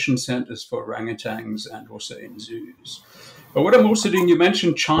rehabilitation centers for orangutans and also in zoos. But what I'm also doing, you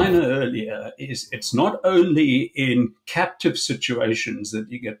mentioned China earlier, is it's not only in captive situations that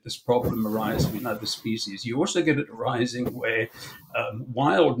you get this problem arising in other species. You also get it arising where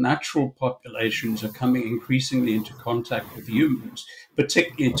wild natural populations are coming increasingly into contact with humans,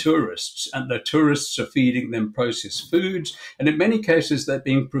 particularly tourists. And the tourists are feeding them processed foods. And in many cases, they're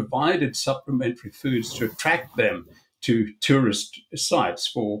being provided supplementary foods to attract them to tourist sites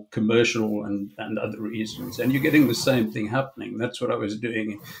for commercial and other reasons. And you're getting the same thing happening. That's what I was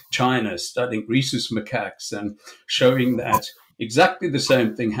doing in China, studying rhesus macaques and showing that exactly the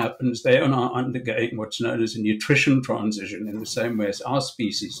same thing happens. They are now undergoing what's known as a nutrition transition in the same way as our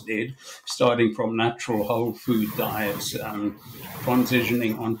species did, starting from natural whole food diets,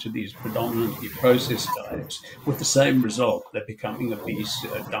 transitioning onto these predominantly processed diets with the same result. They're becoming obese,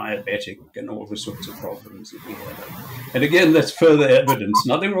 diabetic, and all the sorts of problems that we have. And again, that's further evidence.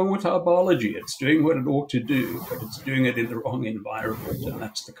 Nothing wrong with our biology. It's doing what it ought to do, but it's doing it in the wrong environment, and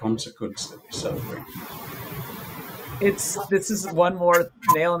that's the consequence that we're suffering. This is one more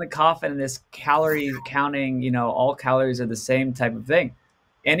nail in the coffin in this calorie counting, all calories are the same type of thing.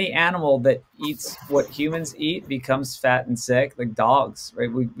 Any animal that eats what humans eat becomes fat and sick, like dogs,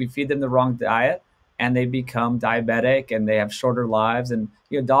 right? We feed them the wrong diet and they become diabetic and they have shorter lives. And,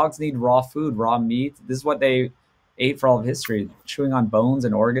 dogs need raw food, raw meat. This is what they ate for all of history, chewing on bones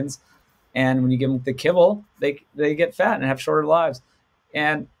and organs. And when you give them the kibble, they get fat and have shorter lives.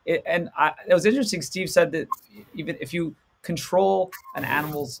 It was interesting. Steve said that even if you control an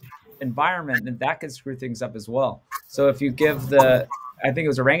animal's environment, then that can screw things up as well. So if you give I think it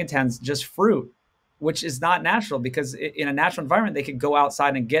was orangutans just fruit, which is not natural, because in a natural environment they could go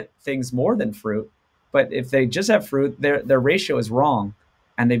outside and get things more than fruit. But if they just have fruit, their ratio is wrong,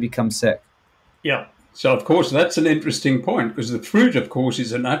 and they become sick. Yeah. So of course that's an interesting point, because the fruit, of course,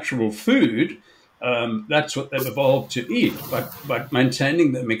 is a natural food. That's what they've evolved to eat, but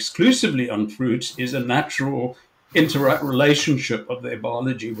maintaining them exclusively on fruits is a natural interrelationship of their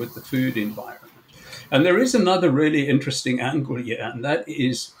biology with the food environment. And there is another really interesting angle here, and that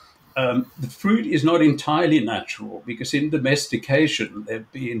is the fruit is not entirely natural, because in domestication there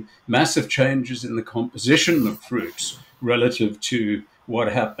have been massive changes in the composition of fruits relative to what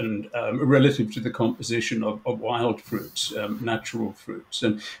happened relative to the composition of wild fruits, natural fruits.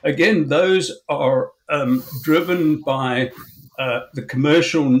 And again, those are driven by the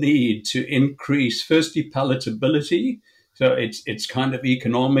commercial need to increase, firstly, palatability. So it's kind of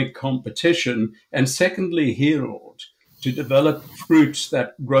economic competition. And secondly, yield, to develop fruits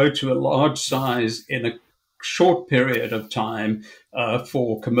that grow to a large size in a short period of time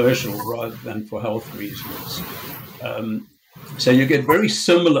for commercial rather than for health reasons. So you get very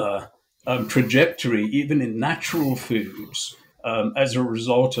similar trajectory even in natural foods as a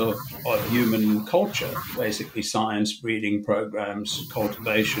result of human culture, basically science, breeding programs,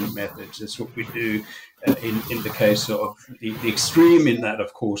 cultivation methods. That's what we do in the case of the extreme in that,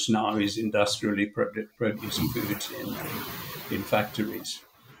 of course, now is industrially produced foods in factories.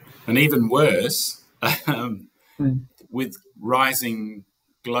 And even worse, with rising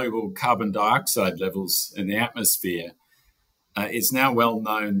global carbon dioxide levels in the atmosphere, it's now well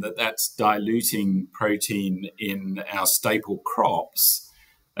known that that's diluting protein in our staple crops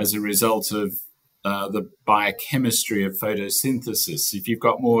as a result of the biochemistry of photosynthesis. If you've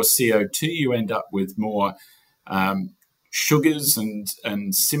got more CO2, you end up with more sugars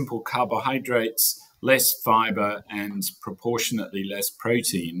and simple carbohydrates, less fiber, and proportionately less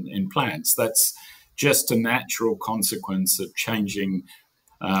protein in plants. That's just a natural consequence of changing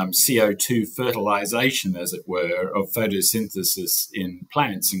CO2 fertilization, as it were, of photosynthesis in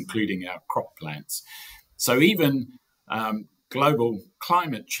plants, including our crop plants. So even global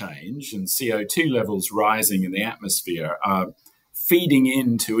climate change and CO2 levels rising in the atmosphere are feeding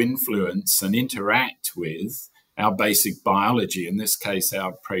in to influence and interact with our basic biology, in this case,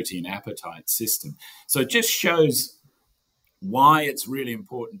 our protein appetite system. So it just shows why it's really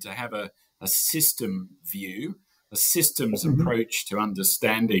important to have a system view, a systems approach to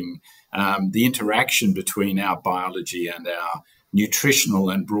understanding the interaction between our biology and our nutritional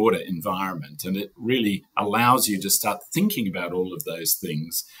and broader environment. And it really allows you to start thinking about all of those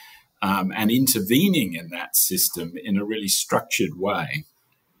things and intervening in that system in a really structured way.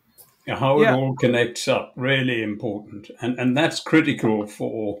 How it all connects up, really important. And that's critical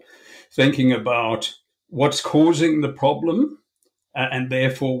for thinking about what's causing the problem and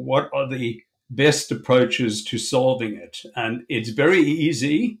therefore what are the best approaches to solving it. And it's very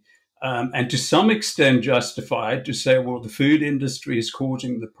easy and to some extent justified to say, well, the food industry is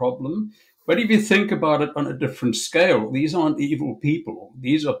causing the problem. But if you think about it on a different scale, these aren't evil people.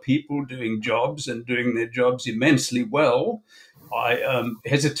 These are people doing jobs and doing their jobs immensely well. I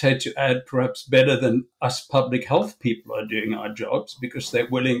hesitate to add perhaps better than us public health people are doing our jobs, because they're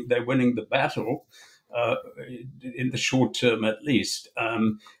winning the battle in the short term, at least.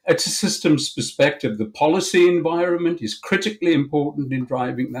 It's a systems perspective. The policy environment is critically important in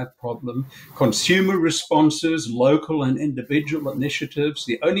driving that problem. Consumer responses, local and individual initiatives.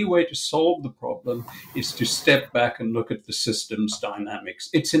 The only way to solve the problem is to step back and look at the system's dynamics.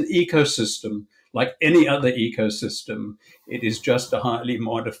 It's an ecosystem like any other ecosystem. It is just a highly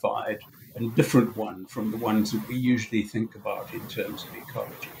modified and different one from the ones that we usually think about in terms of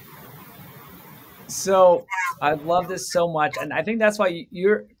ecology. So I love this so much. And I think that's why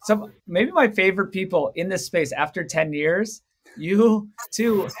you're maybe my favorite people in this space after 10 years. You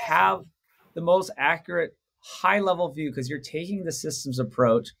too have the most accurate high level view, because you're taking the systems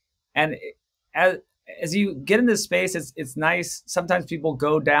approach. And as you get into this space, it's nice. Sometimes people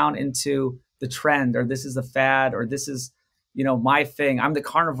go down into the trend, or this is the fad, or this is, my thing. I'm the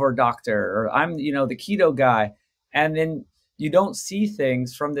carnivore doctor, or I'm, the keto guy. And then you don't see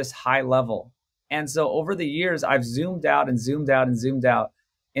things from this high level. And so over the years, I've zoomed out and zoomed out and zoomed out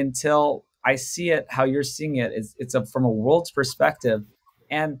until I see it how you're seeing it. It's from a world's perspective.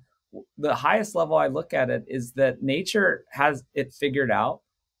 And the highest level I look at it is that nature has it figured out,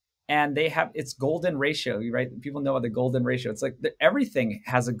 and they have its golden ratio, right? People know the golden ratio. It's like everything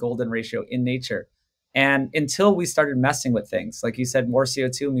has a golden ratio in nature. And until we started messing with things, like you said, more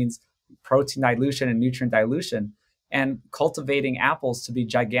CO2 means protein dilution and nutrient dilution, and cultivating apples to be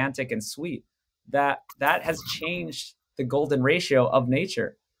gigantic and sweet. That has changed the golden ratio of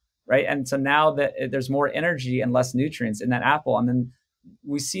nature, right? And so now that there's more energy and less nutrients in that apple, and then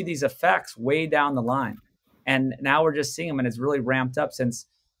we see these effects way down the line. And now we're just seeing them, and it's really ramped up since,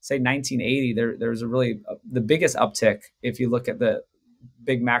 say, 1980. There's the biggest uptick if you look at the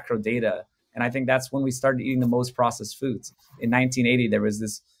big macro data. And I think that's when we started eating the most processed foods. In 1980, there was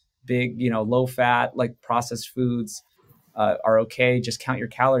this big, low fat, like processed foods are okay, just count your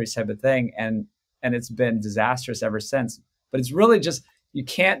calories type of thing. And it's been disastrous ever since. But it's really just, you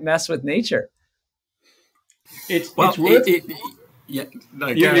can't mess with nature. It's worth it. Yeah,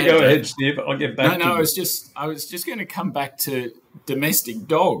 no, go ahead, Steve. I'll get back to you. I was just going to come back to domestic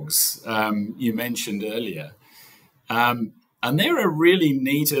dogs you mentioned earlier. And they're a really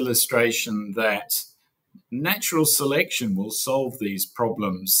neat illustration that natural selection will solve these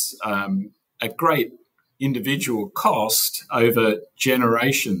problems at great individual cost over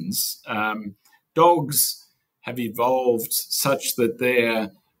generations. Dogs have evolved such that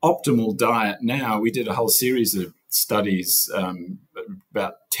their optimal diet now, we did a whole series of studies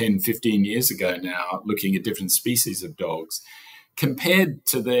about 10, 15 years ago now, looking at different species of dogs, compared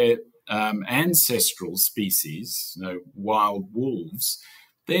to their ancestral species, wild wolves.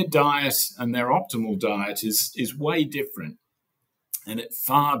 Their diet and their optimal diet is way different, and it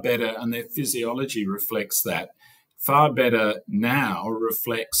far better, and their physiology reflects that, far better now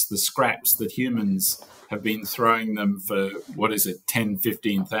reflects the scraps that humans have been throwing them for, 10,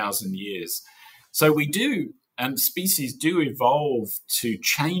 15,000 years. So we do, and species do evolve to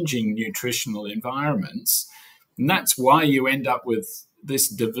changing nutritional environments. And that's why you end up with this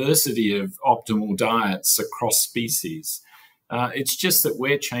diversity of optimal diets across species. It's just that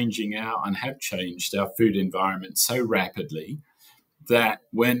we're changing and have changed our food environment so rapidly that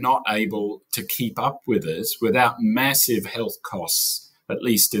we're not able to keep up with it without massive health costs, at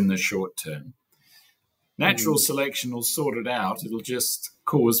least in the short term. Natural selection will sort it out. It'll just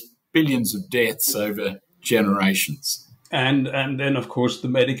cause billions of deaths over generations. And then, of course, the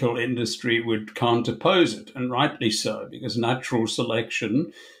medical industry would counterpose it, and rightly so, because natural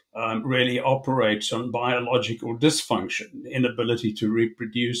selection really operates on biological dysfunction, inability to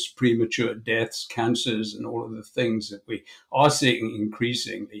reproduce, premature deaths, cancers, and all of the things that we are seeing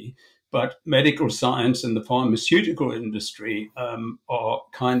increasingly. But medical science and the pharmaceutical industry are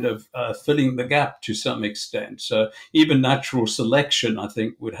kind of filling the gap to some extent. So even natural selection, I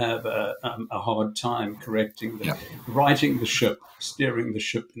think, would have a hard time righting the ship, steering the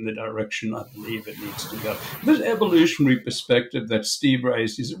ship in the direction I believe it needs to go. This evolutionary perspective that Steve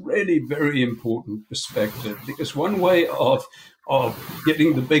raised is a really very important perspective, because one way of of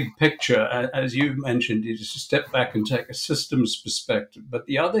getting the big picture, as you mentioned, is to step back and take a systems perspective. But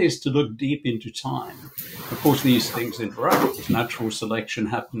the other is to look deep into time. Of course, these things interact. Natural selection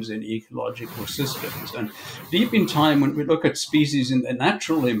happens in ecological systems. And deep in time, when we look at species in their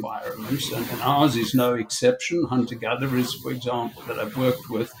natural environments, and ours is no exception, hunter-gatherers, for example, that I've worked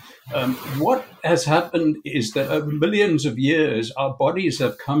with, what has happened is that over millions of years, our bodies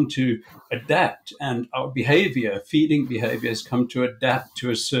have come to adapt, and our behavior, feeding behavior, has come to adapt to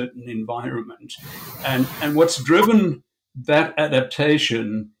a certain environment. And what's driven that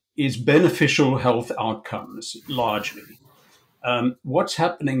adaptation is beneficial health outcomes, largely. What's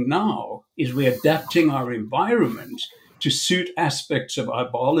happening now is we're adapting our environment to suit aspects of our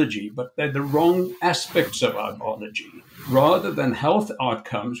biology, but they're the wrong aspects of our biology. Rather than health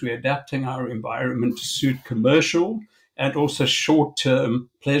outcomes, we're adapting our environment to suit commercial and also short-term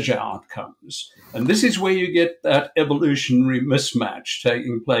pleasure outcomes. And this is where you get that evolutionary mismatch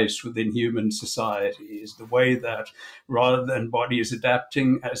taking place within human society, is the way that rather than bodies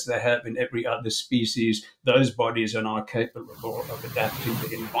adapting as they have in every other species, those bodies are now capable of adapting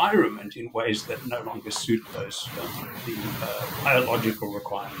the environment in ways that no longer suit those the biological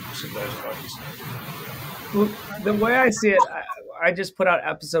requirements of those bodies. Well, the way I see it, I just put out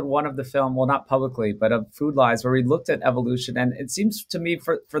episode 1 of the film, well, not publicly, but of Food Lies, where we looked at evolution. And it seems to me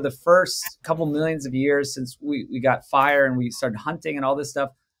for the first couple millions of years since we got fire and we started hunting and all this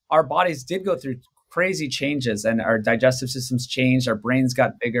stuff, our bodies did go through crazy changes, and our digestive systems changed, our brains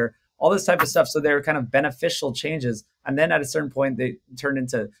got bigger, all this type of stuff. So they were kind of beneficial changes. And then at a certain point, they turned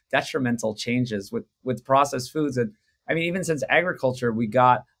into detrimental changes with processed foods. And I mean, even since agriculture, we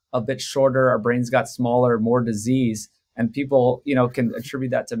got a bit shorter, our brains got smaller, more disease, and people, can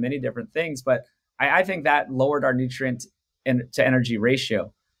attribute that to many different things. But I think that lowered our nutrient to energy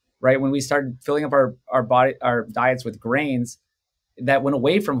ratio, right? When we started filling up our diets with grains, that went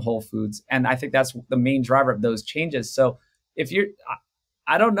away from whole foods, and I think that's the main driver of those changes. So if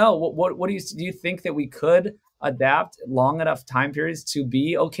I don't know, what do you think that we could adapt long enough time periods to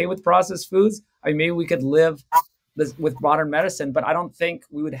be okay with processed foods? I mean, maybe we could live with modern medicine, but I don't think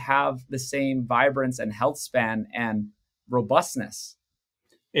we would have the same vibrance and health span and robustness.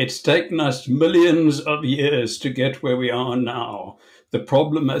 It's taken us millions of years to get where we are now. The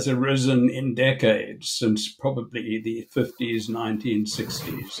problem has arisen in decades, since probably the 50s,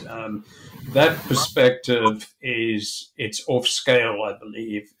 1960s. That perspective it's off scale, I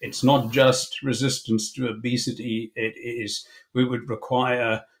believe. It's not just resistance to obesity. It is, we would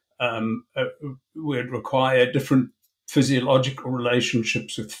require different physiological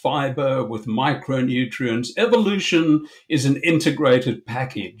relationships with fiber, with micronutrients. Evolution is an integrated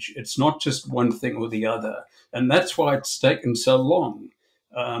package. It's not just one thing or the other. And that's why it's taken so long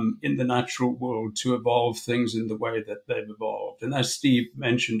in the natural world to evolve things in the way that they've evolved. And as Steve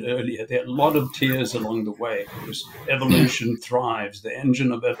mentioned earlier, there are a lot of tears along the way, because evolution thrives. The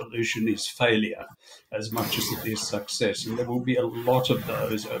engine of evolution is failure as much as it is success. And there will be a lot of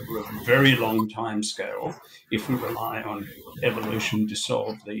those over a very long time scale if we rely on evolution to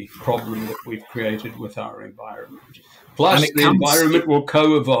solve the problem that we've created with our environment. Plus, the environment will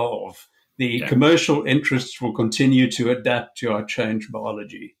co-evolve. The commercial interests will continue to adapt to our changed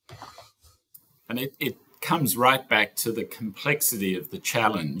biology. And it comes right back to the complexity of the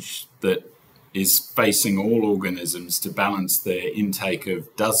challenge that is facing all organisms to balance their intake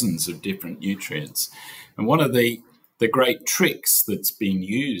of dozens of different nutrients. And one of the great tricks that's been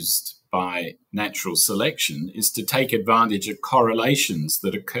used by natural selection is to take advantage of correlations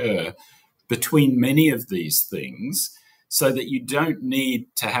that occur between many of these things, so that you don't need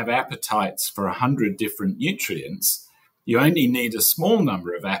to have appetites for 100 different nutrients. You only need a small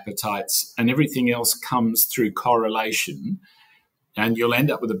number of appetites, and everything else comes through correlation. And you'll end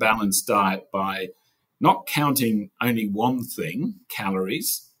up with a balanced diet by not counting only one thing,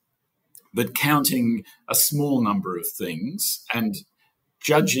 calories, but counting a small number of things and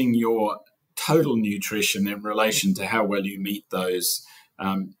judging your total nutrition in relation to how well you meet those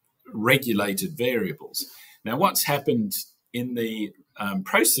regulated variables. Now, what's happened in the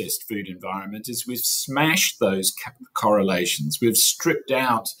processed food environment is we've smashed those correlations. We've stripped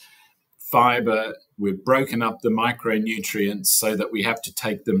out fiber. We've broken up the micronutrients so that we have to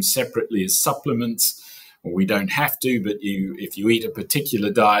take them separately as supplements, or we don't have to, but if you eat a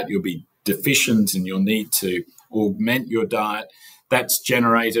particular diet, you'll be deficient and you'll need to augment your diet. That's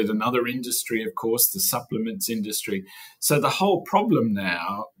generated another industry, of course, the supplements industry. So the whole problem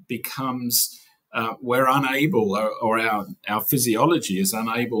now becomes we're unable, or our physiology is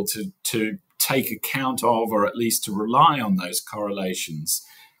unable to take account of, or at least to rely on, those correlations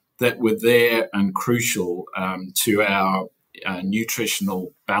that were there and crucial to our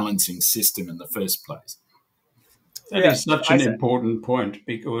nutritional balancing system in the first place. That is such an important point,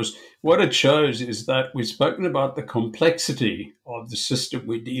 because what it shows is that we've spoken about the complexity of the system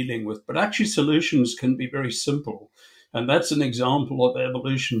we're dealing with, but actually solutions can be very simple. And that's an example of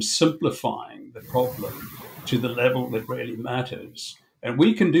evolution simplifying the problem to the level that really matters. And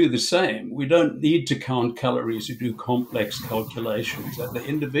we can do the same. We don't need to count calories or do complex calculations. At the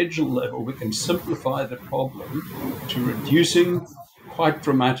individual level, we can simplify the problem to reducing quite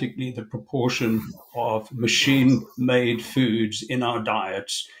dramatically the proportion of machine-made foods in our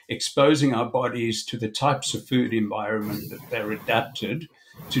diets, exposing our bodies to the types of food environment that they're adapted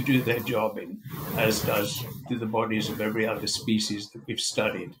to do their job in, as do the bodies of every other species that we've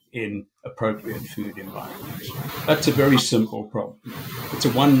studied in appropriate food environments. That's a very simple problem. It's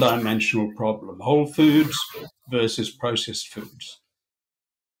a one-dimensional problem: whole foods versus processed foods.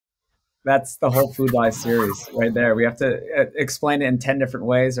 That's the whole Food Lies series right there. We have to explain it in 10 different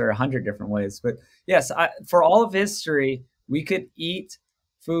ways or 100 different ways. But yes, for all of history, we could eat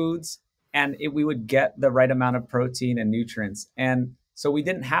foods and we would get the right amount of protein and nutrients. And so we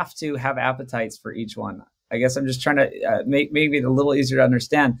didn't have to have appetites for each one. I guess I'm just trying to make it a little easier to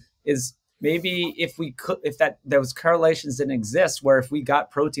understand is maybe if those correlations didn't exist, where if we got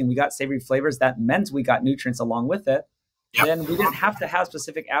protein, we got savory flavors, that meant we got nutrients along with it. Yep. Then we didn't have to have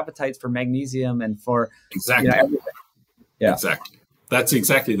specific appetites for magnesium and for everything. Yeah, exactly. That's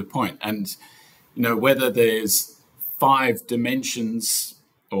exactly the point. And whether there's 5 dimensions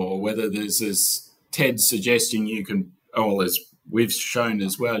or whether there's, as Ted's suggesting, you can, or as we've shown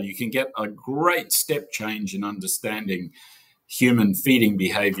as well, you can get a great step change in understanding human feeding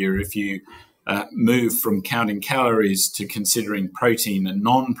behavior if you move from counting calories to considering protein and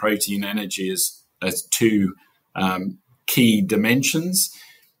non-protein energy as 2 key dimensions.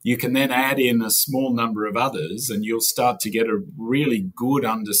 You can then add in a small number of others and you'll start to get a really good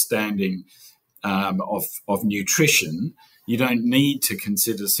understanding of nutrition. You don't need to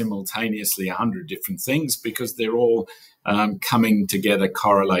consider simultaneously 100 different things because they're all coming together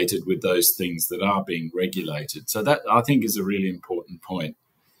correlated with those things that are being regulated. So that, I think, is a really important point.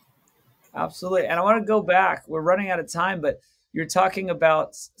 Absolutely. And I want to go back. We're running out of time, but you're talking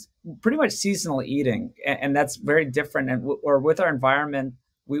about pretty much seasonal eating, and that's very different. Or with our environment,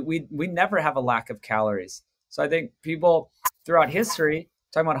 we never have a lack of calories. So I think people throughout history,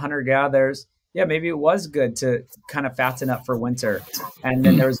 talking about hunter-gatherers, yeah, maybe it was good to kind of fatten up for winter, and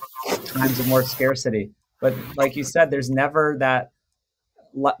then there's times of more scarcity. But like you said, there's never that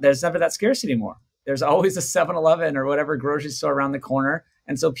scarcity anymore. There's always a 7-Eleven or whatever grocery store around the corner,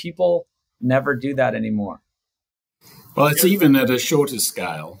 and so people never do that anymore. Well, it's even at a shorter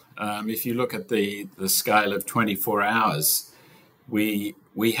scale. If you look at the scale of 24 hours, we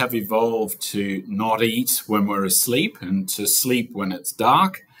have evolved to not eat when we're asleep and to sleep when it's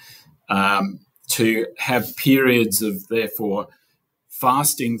dark, to have periods of, therefore,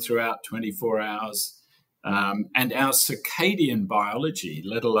 fasting throughout 24 hours. And our circadian biology,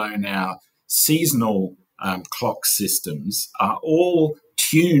 let alone our seasonal clock systems, are all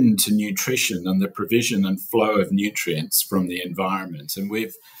tuned to nutrition and the provision and flow of nutrients from the environment. And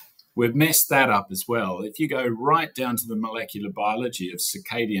we've messed that up as well. If you go right down to the molecular biology of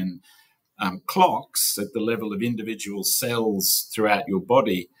circadian clocks at the level of individual cells throughout your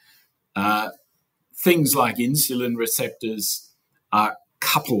body, things like insulin receptors are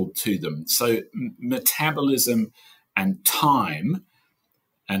coupled to them. So metabolism and time,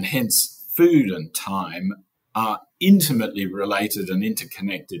 and hence food and time, are intimately related and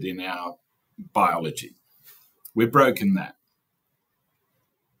interconnected in our biology. We've broken that.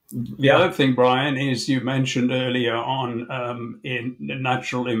 The other thing, Brian, is you mentioned earlier on in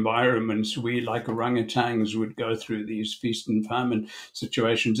natural environments, we, like orangutans, would go through these feast and famine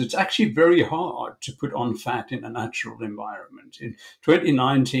situations. It's actually very hard to put on fat in a natural environment. In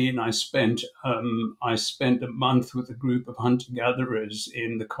 2019, I spent a month with a group of hunter-gatherers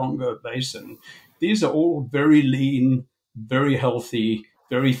in the Congo Basin. These are all very lean, very healthy,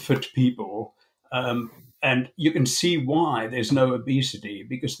 very fit people. And you can see why there's no obesity,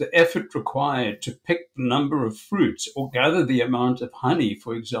 because the effort required to pick the number of fruits or gather the amount of honey,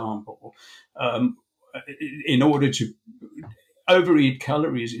 for example, in order to overeat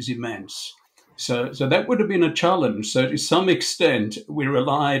calories is immense. So that would have been a challenge. So to some extent, we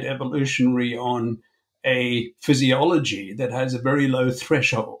relied evolutionary on a physiology that has a very low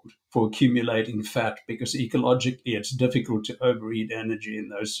threshold for accumulating fat, because ecologically it's difficult to overeat energy in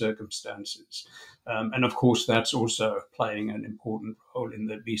those circumstances. And of course, that's also playing an important role in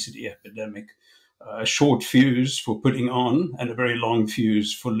the obesity epidemic. A short fuse for putting on and a very long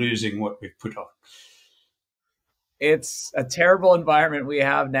fuse for losing what we've put on. it's a terrible environment we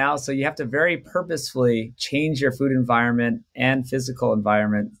have now. So you have to very purposefully change your food environment and physical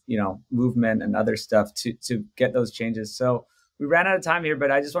environment, movement and other stuff to get those changes. So we ran out of time here,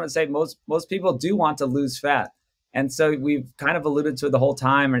 but I just want to say most people do want to lose fat. And so we've kind of alluded to it the whole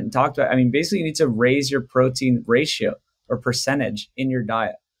time and talked about, basically you need to raise your protein ratio or percentage in your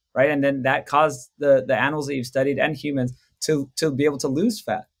diet, right? And then that caused the animals that you've studied and humans to be able to lose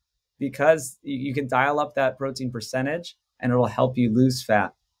fat, because you can dial up that protein percentage and it'll help you lose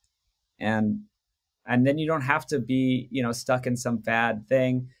fat. And then you don't have to be, stuck in some fad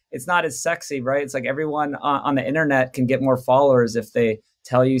thing. It's not as sexy, right? It's like everyone on the internet can get more followers if they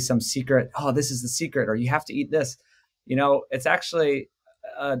tell you some secret, oh, this is the secret, or you have to eat this. It's actually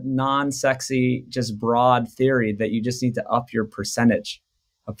a non-sexy, just broad theory that you just need to up your percentage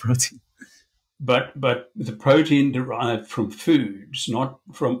of protein. But the protein derived from foods, not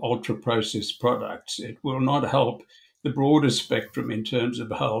from ultra-processed products, it will not help the broader spectrum in terms of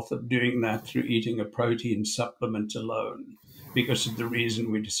health of doing that through eating a protein supplement alone, because of the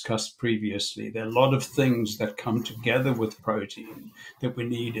reason we discussed previously. There are a lot of things that come together with protein that we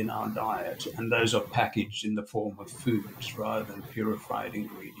need in our diet, and those are packaged in the form of foods rather than purified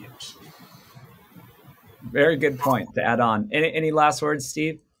ingredients. Very good point to add on. Any last words,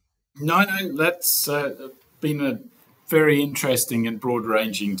 Steve? No, that's been a very interesting and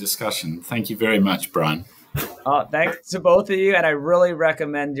broad-ranging discussion. Thank you very much, Brian. Thanks to both of you, and I really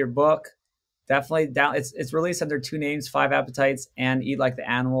recommend your book. Definitely down. It's released under two names: 5 Appetites and Eat Like the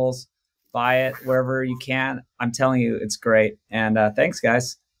Animals. Buy it wherever you can. I'm telling you, it's great. And thanks,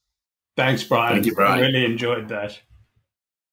 guys. Thanks, Brian. Thank you, Brian. I really enjoyed that.